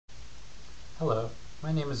Hello,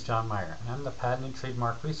 my name is John Meyer, and I'm the Patent and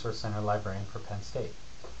Trademark Resource Center Librarian for Penn State.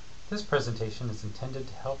 This presentation is intended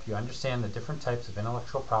to help you understand the different types of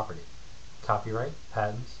intellectual property: copyright,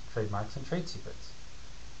 patents, trademarks, and trade secrets.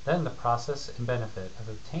 Then the process and benefit of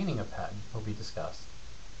obtaining a patent will be discussed.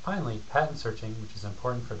 Finally, patent searching, which is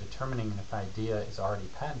important for determining if an idea is already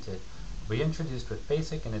patented, will be introduced with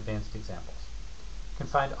basic and advanced examples. You can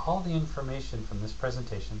find all the information from this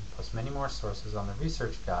presentation, plus many more sources, on the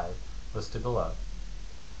research guide listed below.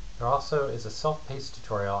 There also is a self-paced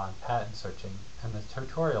tutorial on patent searching in the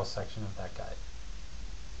tutorial section of that guide.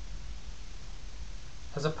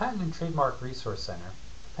 As a Patent and Trademark Resource Center,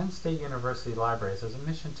 Penn State University Libraries has a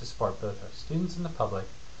mission to support both our students and the public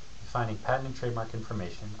in finding patent and trademark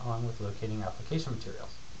information, along with locating application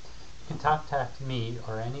materials. You can contact me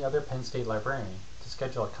or any other Penn State librarian to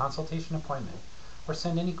schedule a consultation appointment or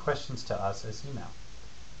send any questions to us as email.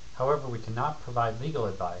 However, we cannot provide legal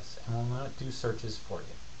advice and will not do searches for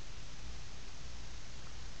you.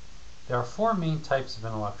 There are four main types of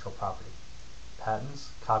intellectual property. Patents,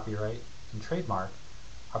 copyright, and trademark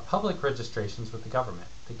are public registrations with the government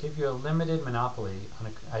that give you a limited monopoly on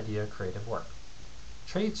an idea or creative work.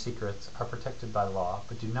 Trade secrets are protected by law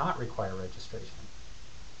but do not require registration.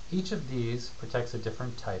 Each of these protects a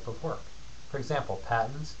different type of work. For example,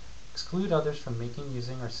 patents exclude others from making,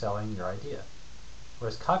 using, or selling your idea,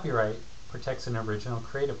 whereas copyright protects an original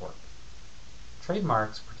creative work.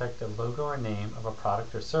 Trademarks protect the logo or name of a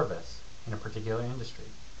product or service in a particular industry.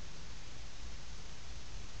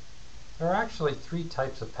 There are actually three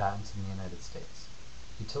types of patents in the United States.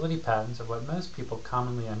 Utility patents are what most people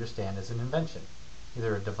commonly understand as an invention,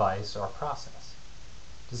 either a device or a process.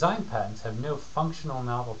 Design patents have no functional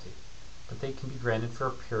novelty, but they can be granted for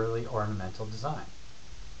a purely ornamental design.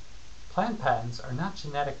 Plant patents are not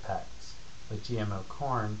genetic patents, like GMO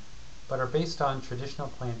corn, but are based on traditional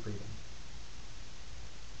plant breeding.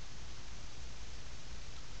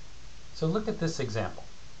 So look at this example.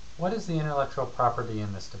 What is the intellectual property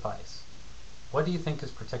in this device? What do you think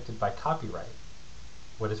is protected by copyright?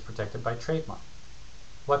 What is protected by trademark?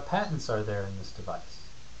 What patents are there in this device?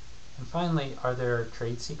 And finally, are there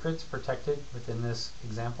trade secrets protected within this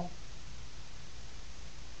example?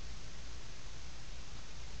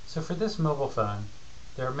 So for this mobile phone,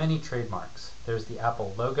 there are many trademarks. There's the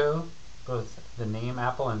Apple logo, both the name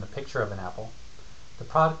Apple and the picture of an apple. The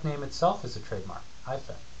product name itself is a trademark,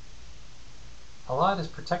 iPhone. A lot is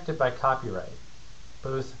protected by copyright,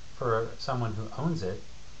 both for someone who owns it,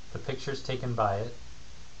 the pictures taken by it.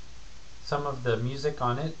 Some of the music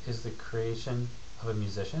on it is the creation of a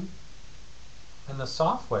musician, and the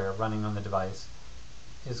software running on the device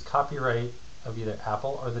is copyright of either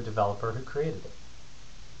Apple or the developer who created it.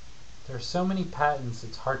 There are so many patents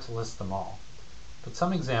it's hard to list them all, but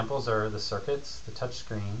some examples are the circuits, the touch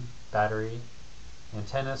screen, battery,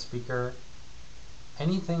 antenna, speaker,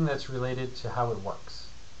 anything that's related to how it works.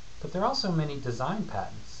 But there are also many design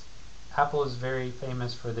patents. Apple is very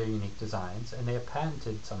famous for their unique designs, and they have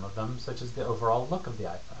patented some of them, such as the overall look of the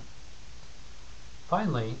iPhone.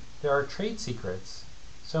 Finally, there are trade secrets,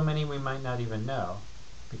 so many we might not even know,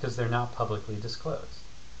 because they're not publicly disclosed.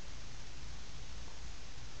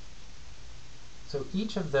 So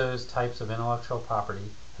each of those types of intellectual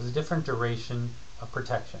property has a different duration of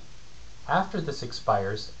protection. After this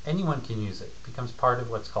expires, anyone can use it. It becomes part of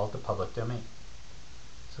what's called the public domain.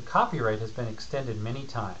 So copyright has been extended many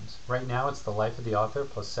times. Right now it's the life of the author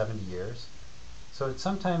plus 70 years. So it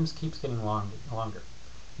sometimes keeps getting longer.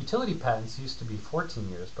 Utility patents used to be 14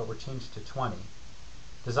 years, but were changed to 20.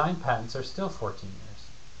 Design patents are still 14 years.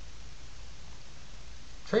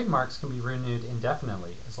 Trademarks can be renewed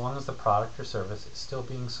indefinitely as long as the product or service is still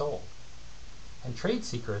being sold. And trade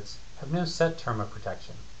secrets have no set term of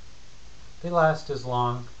protection. They last as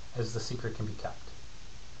long as the secret can be kept.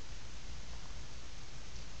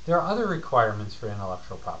 There are other requirements for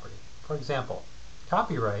intellectual property. For example,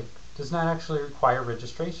 copyright does not actually require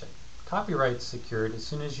registration. Copyright is secured as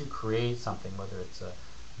soon as you create something, whether it's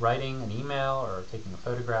writing an email or taking a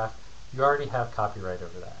photograph. You already have copyright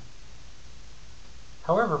over that.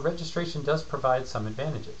 However, registration does provide some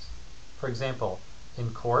advantages. For example,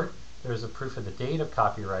 in court, there is a proof of the date of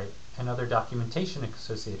copyright and other documentation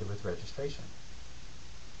associated with registration.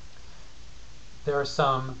 There are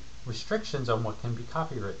some restrictions on what can be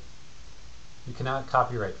copyrighted. You cannot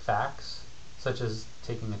copyright facts, such as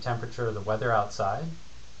taking a temperature of the weather outside.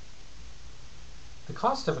 The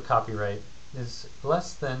cost of a copyright is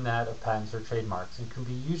less than that of patents or trademarks and can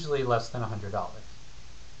be usually less than $100.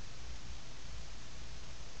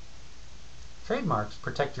 Trademarks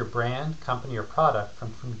protect your brand, company, or product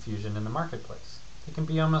from confusion in the marketplace. It can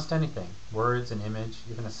be almost anything: words, an image,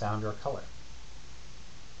 even a sound or a color.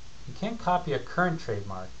 You can't copy a current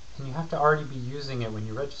trademark, and you have to already be using it when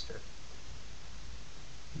you register.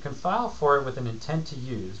 You can file for it with an intent to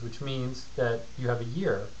use, which means that you have a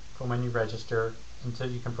year from when you register until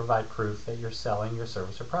you can provide proof that you're selling your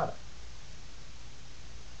service or product.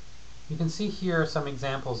 You can see here some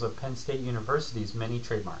examples of Penn State University's many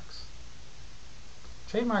trademarks.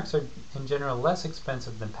 Trademarks are in general less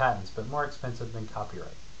expensive than patents, but more expensive than copyright.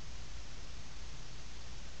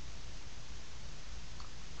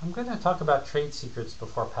 I'm going to talk about trade secrets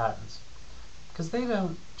before patents, because they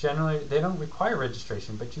don't require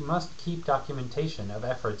registration, but you must keep documentation of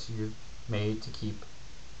efforts you've made to keep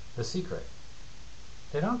the secret.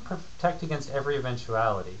 They don't protect against every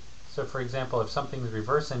eventuality. So for example, if something is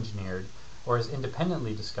reverse engineered or is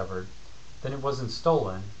independently discovered, then it wasn't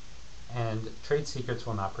stolen, and trade secrets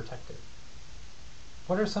will not protect it.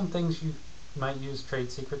 What are some things you might use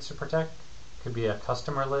trade secrets to protect? Could be a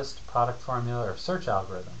customer list, product formula, or search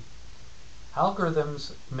algorithm.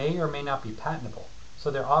 Algorithms may or may not be patentable,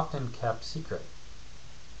 so they're often kept secret.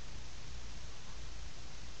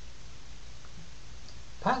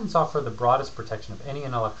 Patents offer the broadest protection of any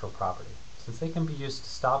intellectual property, since they can be used to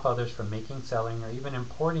stop others from making, selling, or even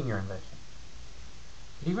importing your invention.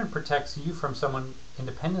 It even protects you from someone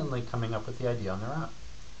independently coming up with the idea on their own.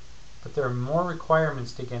 But there are more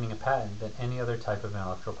requirements to getting a patent than any other type of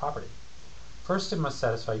intellectual property. First, it must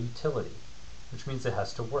satisfy utility, which means it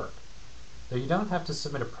has to work. Though you don't have to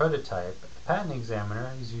submit a prototype, a patent examiner,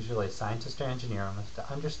 who's usually a scientist or engineer,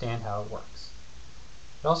 must understand how it works.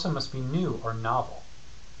 It also must be new or novel.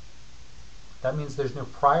 That means there's no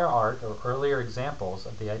prior art or earlier examples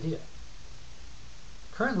of the idea.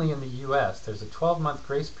 Currently in the US, there's a 12-month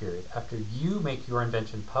grace period after you make your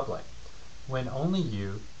invention public, when only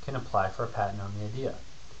you can apply for a patent on the idea.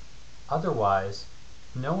 Otherwise,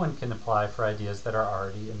 no one can apply for ideas that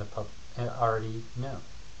are already known.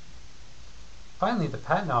 Finally, the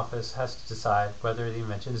Patent Office has to decide whether the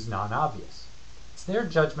invention is non-obvious. It's their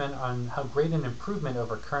judgment on how great an improvement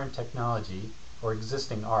over current technology or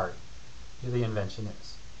existing art the invention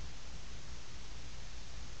is.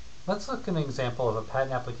 Let's look at an example of a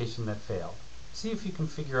patent application that failed. See if you can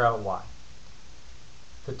figure out why.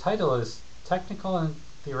 The title is Technical and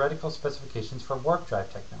Theoretical Specifications for Warp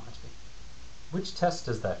Drive Technology. Which test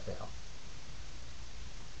does that fail?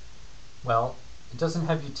 Well, it doesn't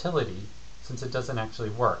have utility since it doesn't actually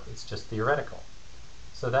work. It's just theoretical.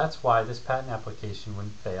 So that's why this patent application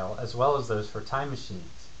would fail, as well as those for time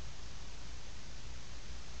machines.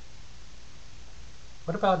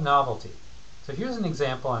 What about novelty? So here's an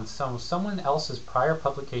example on someone else's prior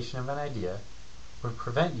publication of an idea would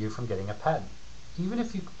prevent you from getting a patent, even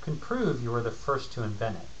if you can prove you were the first to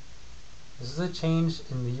invent it. This is a change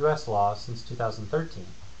in the US law since 2013,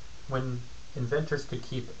 when inventors could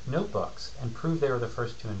keep notebooks and prove they were the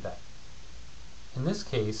first to invent. In this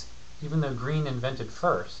case, even though Green invented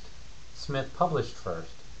first, Smith published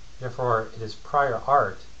first. Therefore, it is prior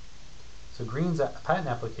art, so Green's patent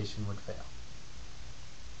application would fail.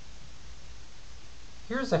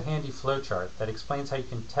 Here's a handy flowchart that explains how you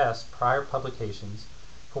can test prior publications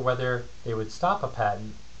for whether they would stop a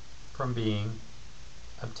patent from being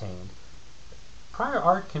obtained. Prior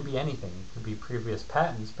art can be anything. It could be previous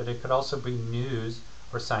patents, but it could also be news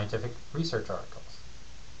or scientific research articles.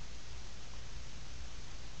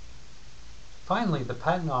 Finally, the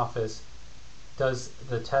Patent Office does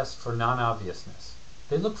the test for non-obviousness.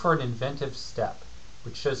 They look for an inventive step,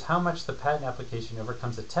 which shows how much the patent application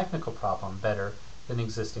overcomes a technical problem better than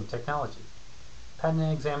existing technology.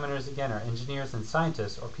 Patent examiners, again, are engineers and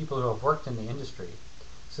scientists or people who have worked in the industry,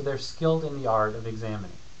 so they're skilled in the art of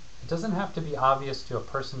examining. It doesn't have to be obvious to a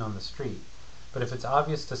person on the street, but if it's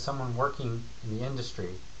obvious to someone working in the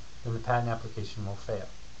industry, then the patent application will fail.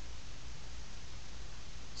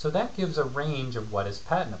 So that gives a range of what is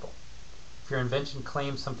patentable. If your invention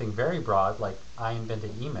claims something very broad, like I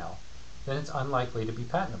invented email, then it's unlikely to be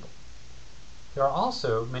patentable. There are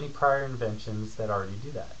also many prior inventions that already do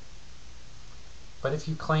that. But if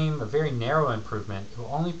you claim a very narrow improvement, it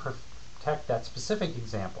will only protect that specific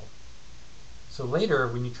example. So later,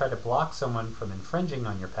 when you try to block someone from infringing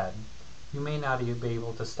on your patent, you may not even be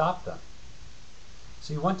able to stop them.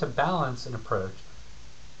 So you want to balance an approach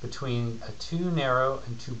between a too narrow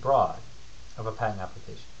and too broad of a patent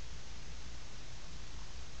application.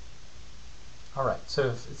 Alright, so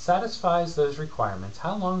if it satisfies those requirements,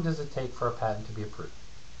 how long does it take for a patent to be approved?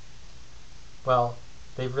 Well,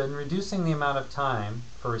 they've been reducing the amount of time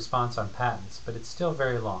for response on patents, but it's still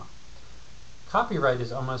very long. Copyright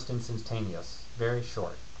is almost instantaneous, very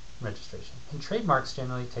short registration, and trademarks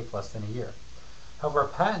generally take less than a year. However,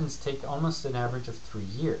 patents take almost an average of 3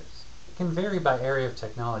 years. It can vary by area of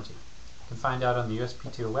technology. You can find out on the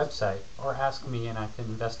USPTO website or ask me and I can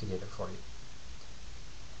investigate it for you.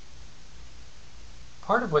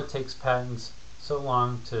 Part of what takes patents so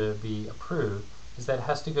long to be approved is that it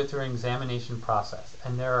has to go through an examination process,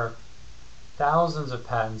 and there are thousands of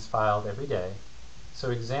patents filed every day, so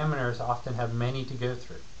examiners often have many to go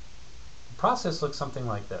through. The process looks something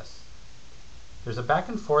like this. There's a back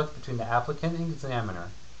and forth between the applicant and examiner,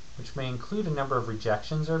 which may include a number of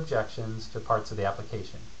rejections or objections to parts of the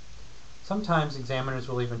application. Sometimes examiners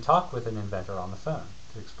will even talk with an inventor on the phone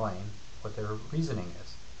to explain what their reasoning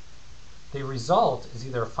is. The result is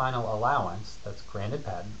either a final allowance, that's granted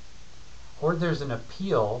patent, or there's an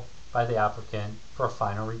appeal by the applicant for a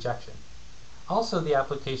final rejection. Also, the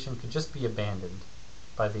application could just be abandoned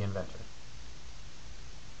by the inventor.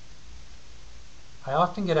 I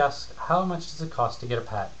often get asked, how much does it cost to get a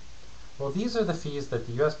patent? Well, these are the fees that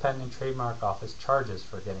the U.S. Patent and Trademark Office charges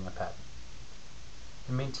for getting a patent,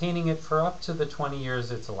 and maintaining it for up to the 20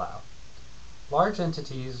 years it's allowed. Large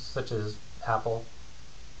entities, such as Apple,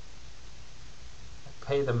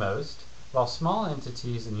 pay the most, while small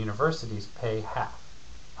entities and universities pay half.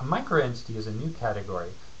 A microentity is a new category.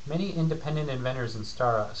 Many independent inventors and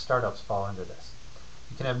startups fall under this.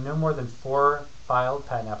 You can have no more than 4 filed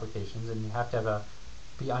patent applications, and you have to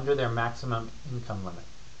be under their maximum income limit.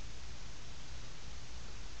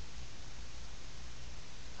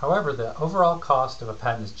 However, the overall cost of a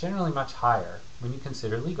patent is generally much higher when you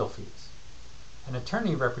consider legal fees. An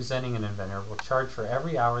attorney representing an inventor will charge for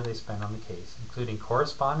every hour they spend on the case, including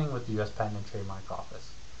corresponding with the U.S. Patent and Trademark Office.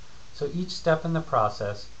 So each step in the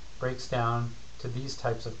process breaks down to these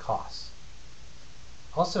types of costs.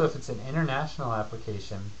 Also, if it's an international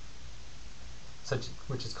application,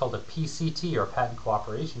 which is called a PCT, or Patent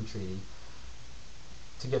Cooperation Treaty,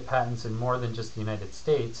 to get patents in more than just the United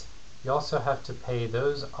States, you also have to pay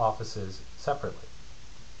those offices separately.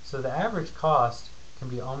 So the average cost can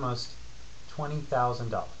be almost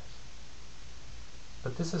 $20,000.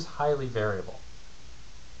 But this is highly variable.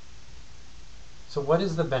 So what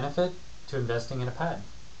is the benefit to investing in a patent?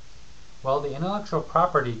 Well, the intellectual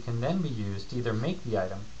property can then be used to either make the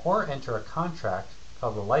item or enter a contract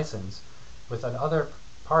called a license with another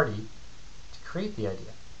party to create the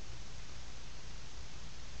idea.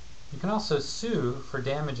 You can also sue for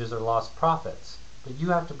damages or lost profits, but you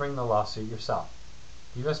have to bring the lawsuit yourself.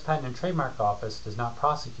 The U.S. Patent and Trademark Office does not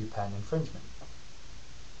prosecute patent infringement.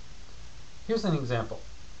 Here's an example.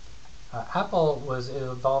 Apple was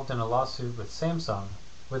involved in a lawsuit with Samsung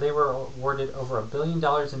where they were awarded over $1 billion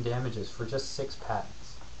in damages for just 6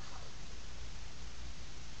 patents.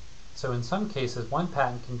 So in some cases, one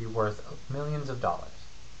patent can be worth millions of dollars.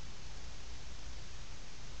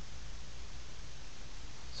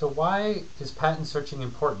 So why is patent searching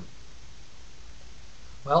important?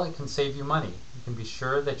 Well, it can save you money. You can be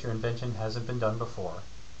sure that your invention hasn't been done before.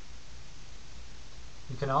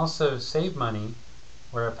 You can also save money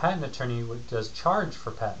where a patent attorney does charge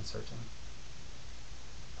for patent searching.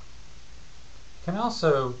 You can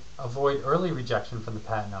also avoid early rejection from the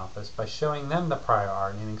patent office by showing them the prior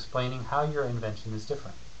art and explaining how your invention is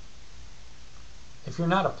different. If you're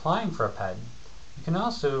not applying for a patent, you can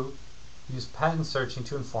also use patent searching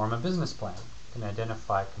to inform a business plan. You can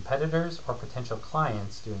identify competitors or potential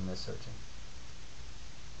clients doing this searching.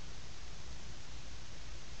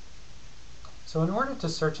 So in order to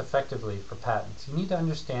search effectively for patents, you need to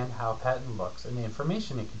understand how a patent looks and the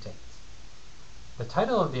information it contains. The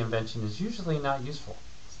title of the invention is usually not useful,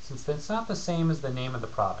 since it's not the same as the name of the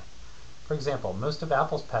product. For example, most of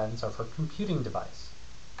Apple's patents are for computing device.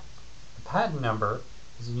 The patent number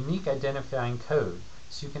is a unique identifying code,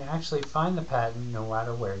 so you can actually find the patent no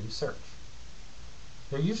matter where you search.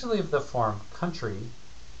 They're usually of the form country,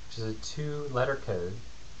 which is a 2-letter code,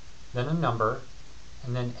 then a number,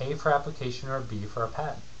 and then A for application or B for a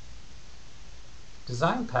patent.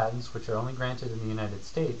 Design patents, which are only granted in the United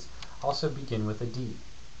States, also begin with a D.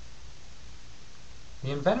 The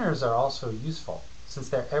inventors are also useful, since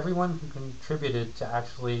they're everyone who contributed to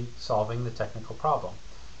actually solving the technical problem.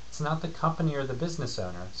 It's not the company or the business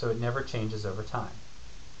owner, so it never changes over time.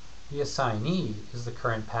 The assignee is the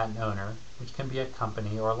current patent owner, which can be a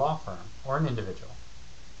company or a law firm, or an individual.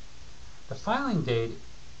 The filing date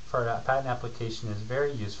for a patent application is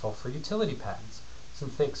very useful for utility patents,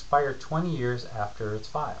 since they expire 20 years after it's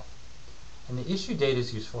filed. And the issue date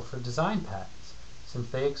is useful for design patents, since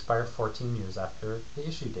they expire 14 years after the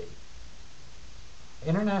issue date.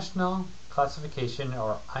 International Classification,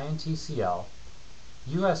 or INTCL,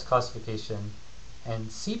 U.S. Classification, and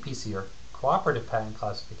CPC, or Cooperative Patent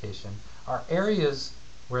Classification, are areas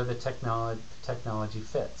where the technology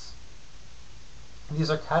fits. And these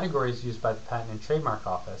are categories used by the Patent and Trademark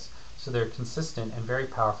Office, so they're consistent and very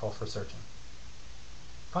powerful for searching.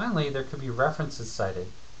 Finally, there could be references cited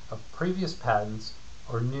of previous patents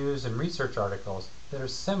or news and research articles that are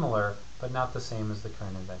similar but not the same as the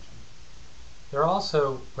current invention. There are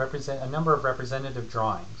also a number of representative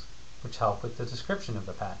drawings which help with the description of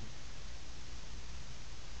the patent.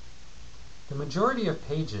 The majority of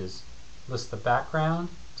pages list the background,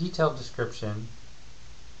 detailed description,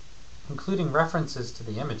 including references to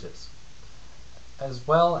the images, as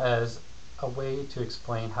well as a way to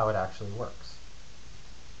explain how it actually works.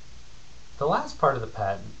 The last part of the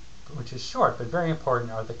patent, which is short but very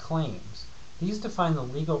important, are the claims. These define the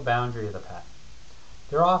legal boundary of the patent.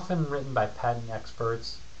 They're often written by patent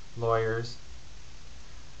experts, lawyers,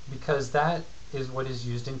 because that is what is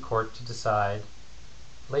used in court to decide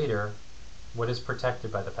later what is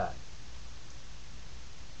protected by the patent.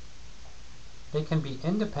 They can be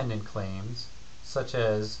independent claims, such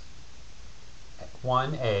as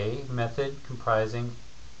 1A, method comprising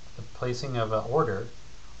the placing of an order,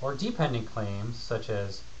 or dependent claims, such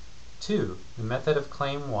as 2, the method of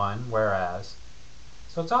claim 1, whereas.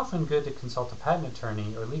 So it's often good to consult a patent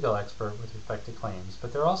attorney or legal expert with respect to claims,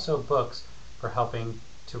 but there are also books for helping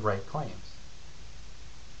to write claims.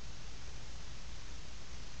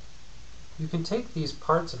 You can take these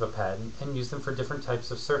parts of a patent and use them for different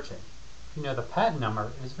types of searching. If you know the patent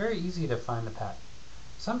number, it is very easy to find the patent.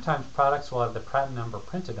 Sometimes products will have the patent number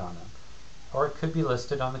printed on them, or it could be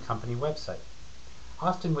listed on the company website.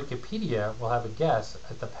 Often Wikipedia will have a guess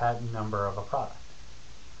at the patent number of a product.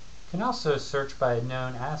 You can also search by a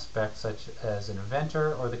known aspect such as an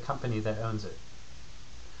inventor or the company that owns it.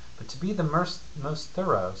 But to be the most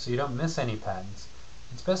thorough so you don't miss any patents,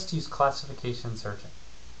 it's best to use classification searching.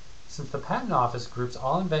 Since the Patent Office groups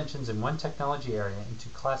all inventions in one technology area into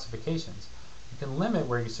classifications, you can limit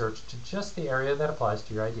where you search to just the area that applies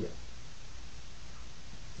to your idea.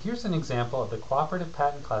 Here's an example of the Cooperative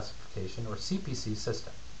Patent Classification, or CPC,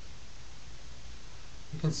 system.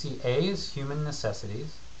 You can see A is human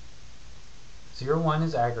necessities, 01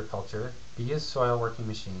 is agriculture, B is soil working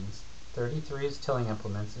machines, 33 is tilling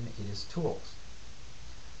implements, and 8 is tools.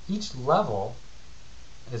 Each level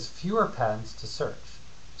has fewer patents to search.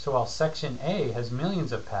 So while Section A has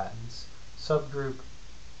millions of patents, subgroup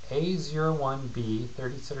A01B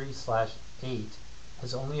 33/8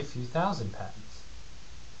 has only a few thousand patents.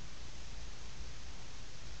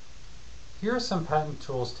 Here are some patent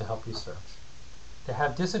tools to help you search. They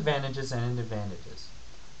have disadvantages and advantages.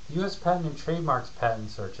 The U.S. Patent and Trademark's patent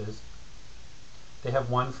searches, they have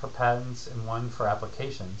one for patents and one for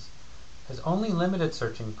applications, has only limited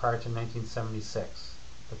searching prior to 1976.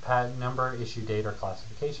 The patent number, issue date, or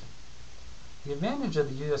classification. The advantage of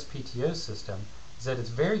the USPTO system is that it's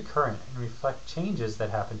very current and reflects changes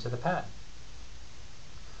that happen to the patent.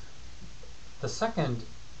 The second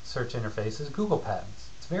search interface is Google Patents.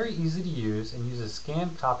 It's very easy to use and uses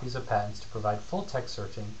scanned copies of patents to provide full text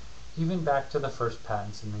searching, even back to the first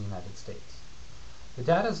patents in the United States. The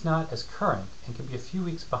data is not as current and can be a few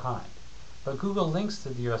weeks behind, but Google links to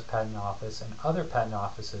the US Patent Office and other patent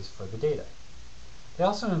offices for the data. They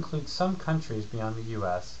also include some countries beyond the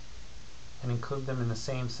US and include them in the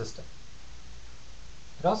same system.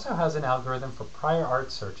 It also has an algorithm for prior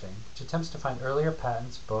art searching, which attempts to find earlier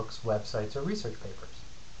patents, books, websites, or research papers.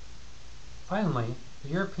 Finally, the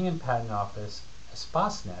European Patent Office,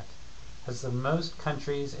 ESPASnet, has the most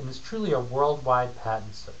countries and is truly a worldwide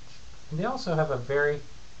patent search. And they also have a very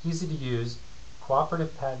easy to use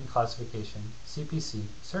Cooperative Patent Classification, CPC,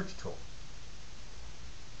 search tool.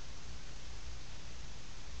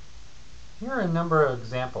 Here are a number of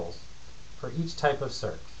examples for each type of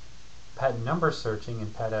search. Patent number searching in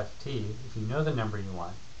PAT-FT if you know the number you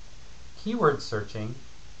want. Keyword searching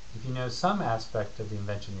if you know some aspect of the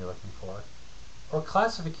invention you're looking for. Or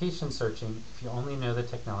classification searching if you only know the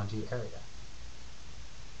technology area.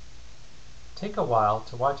 Take a while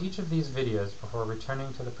to watch each of these videos before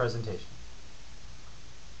returning to the presentation.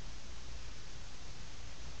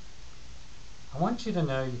 I want you to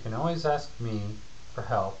know you can always ask me for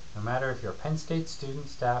help, no matter if you're a Penn State student,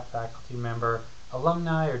 staff, faculty member,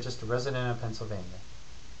 alumni, or just a resident of Pennsylvania.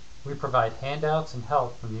 We provide handouts and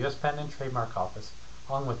help from the U.S. Patent and Trademark Office,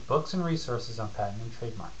 along with books and resources on patent and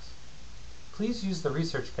trademarks. Please use the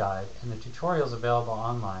research guide and the tutorials available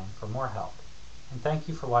online for more help. And thank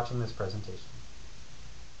you for watching this presentation.